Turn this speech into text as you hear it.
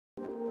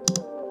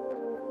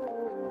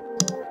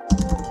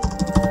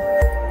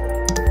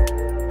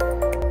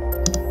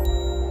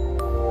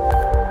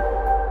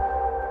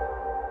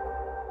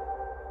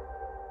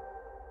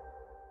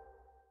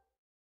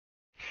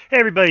Hey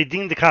everybody,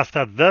 Dean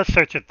DaCosta, the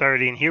Search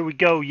Authority, and here we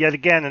go yet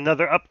again,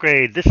 another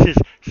upgrade. This is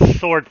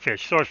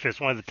Swordfish. Swordfish,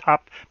 one of the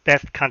top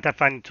best content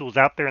finding tools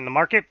out there in the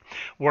market.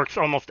 Works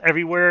almost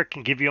everywhere,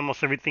 can give you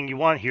almost everything you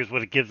want. Here's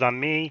what it gives on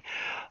me.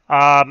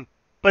 Um,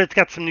 but it's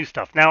got some new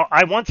stuff. Now,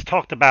 I once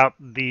talked about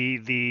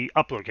the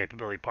upload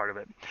capability part of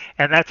it,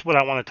 and that's what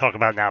I want to talk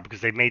about now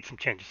because they've made some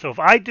changes. So if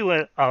I do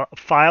a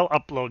file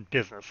upload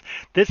business,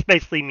 this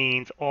basically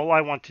means all I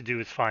want to do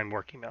is find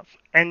work emails.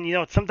 And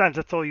sometimes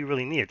that's all you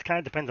really need. It kind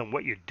of depends on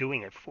what you're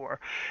doing it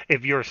for.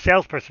 If you're a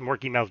salesperson,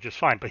 work emails just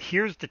fine. But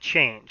here's the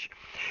change.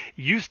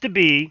 Used to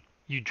be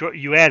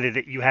you added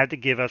it, you had to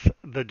give us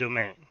the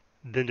domain.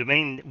 The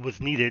domain was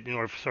needed in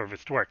order for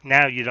service to work.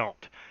 Now you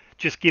don't.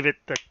 Just give it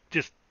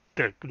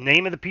the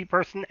name of the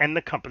person and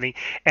the company,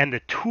 and the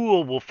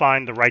tool will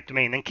find the right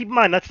domain. And keep in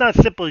mind, that's not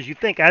as simple as you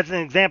think. As an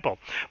example,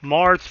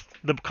 Mars,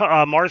 the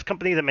Mars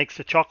company that makes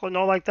the chocolate and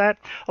all like that,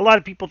 a lot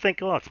of people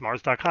think, oh, it's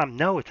Mars.com.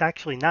 No, it's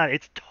actually not.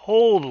 It's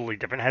totally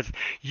different.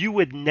 You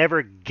would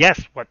never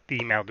guess what the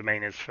email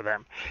domain is for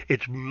them.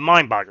 It's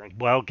mind-boggling.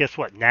 Well, guess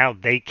what? Now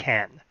they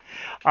can.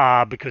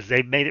 Because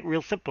they've made it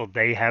real simple.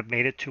 They have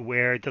made it to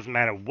where it doesn't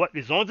matter what,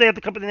 as long as they have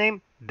the company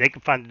name, they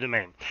can find the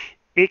domain.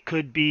 It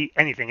could be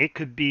anything. It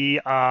could be,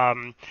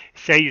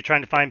 say, you're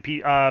trying to find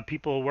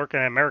people working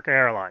at American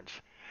Airlines,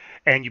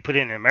 and you put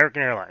in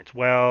American Airlines.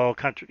 Well,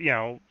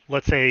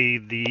 let's say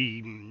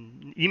the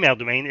email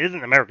domain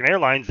isn't American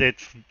Airlines.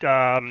 It's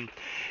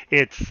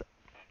it's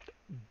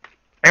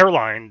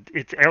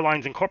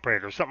Airlines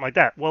Incorporated or something like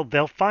that. Well,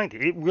 they'll find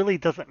it. It really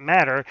doesn't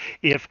matter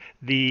if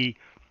the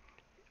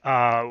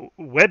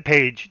web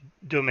page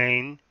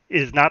domain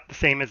is not the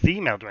same as the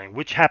email domain,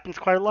 which happens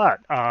quite a lot.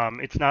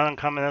 It's not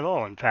uncommon at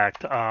all. In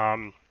fact, there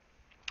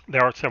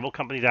are several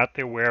companies out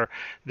there where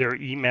their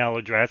email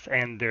address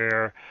and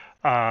their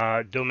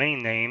domain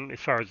name, as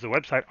far as the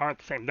website, aren't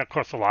the same. Of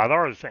course, a lot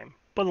are the same,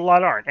 but a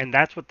lot aren't. And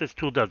that's what this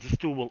tool does. This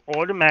tool will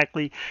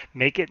automatically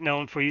make it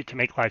known for you to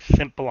make life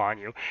simple on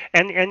you.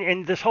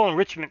 And this whole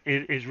enrichment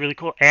is really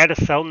cool. Add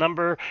a cell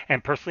number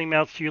and personal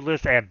emails to your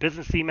list. Add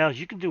business emails.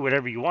 You can do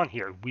whatever you want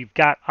here. We've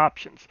got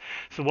options.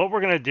 So what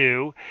we're going to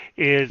do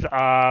is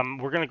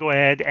we're going to go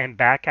ahead and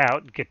back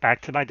out, get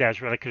back to my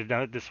dashboard. I could have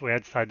done it this way. I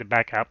decided to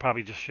back out.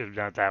 Probably just should have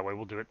done it that way.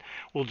 We'll do it.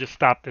 We'll just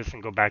stop this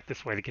and go back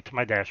this way to get to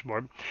my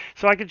dashboard.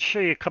 So I could show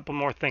you a couple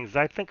more things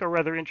that I think are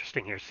rather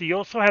interesting here. So you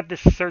also have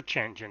this search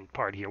engine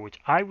part here, which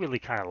I really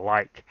kind of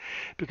like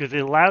because it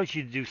allows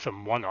you to do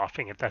some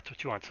one-offing if that's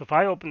what you want. So if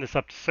I open this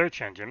up to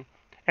search engine,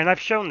 and I've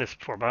shown this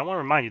before, but I want to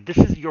remind you, this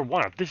is your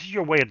one-off. This is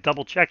your way of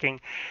double checking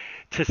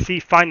to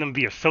find them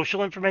via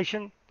social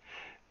information,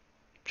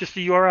 just a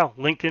URL,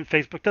 LinkedIn,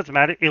 Facebook, doesn't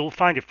matter. It will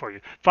find it for you.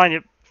 Find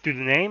it through the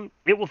name,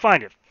 it will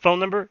find it. Phone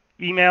number,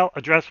 email,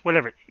 address,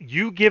 whatever.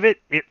 You give it,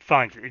 it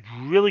finds it. It's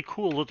really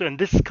cool. And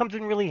this comes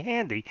in really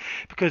handy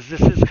because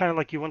this is kind of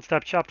like your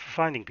one-stop shop for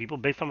finding people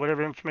based on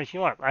whatever information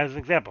you want. As an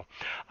example,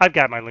 I've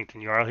got my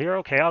LinkedIn URL here.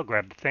 Okay, I'll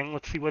grab the thing.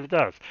 Let's see what it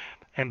does.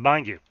 And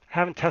mind you,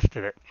 haven't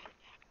tested it.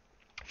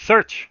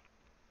 Search.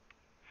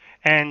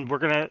 And we're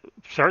going to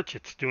search.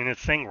 It's doing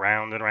its thing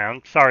round and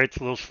round. Sorry, it's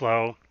a little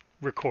slow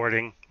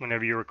recording.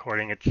 Whenever you're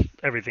recording,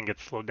 everything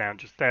gets slowed down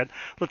just that.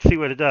 Let's see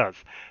what it does.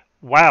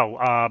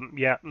 Wow.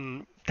 Yeah,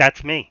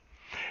 that's me.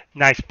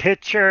 Nice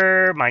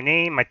picture, my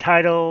name, my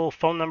title,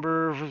 phone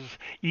numbers,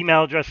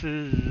 email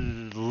addresses,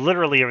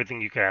 literally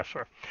everything you could ask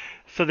for.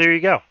 So there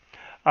you go.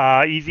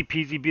 Easy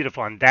peasy,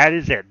 beautiful. And that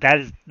is it. That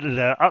is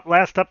the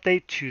last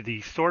update to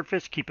the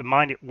Swordfish. Keep in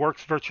mind it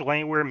works virtual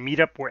anywhere,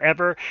 meetup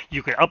wherever.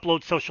 You can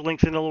upload social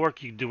links and it'll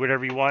work. You can do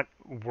whatever you want.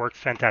 Works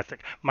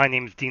fantastic. My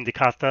name is Dean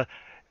DaCosta,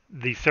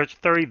 the Search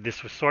Authority.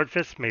 This was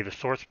Swordfish. May the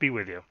source be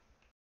with you.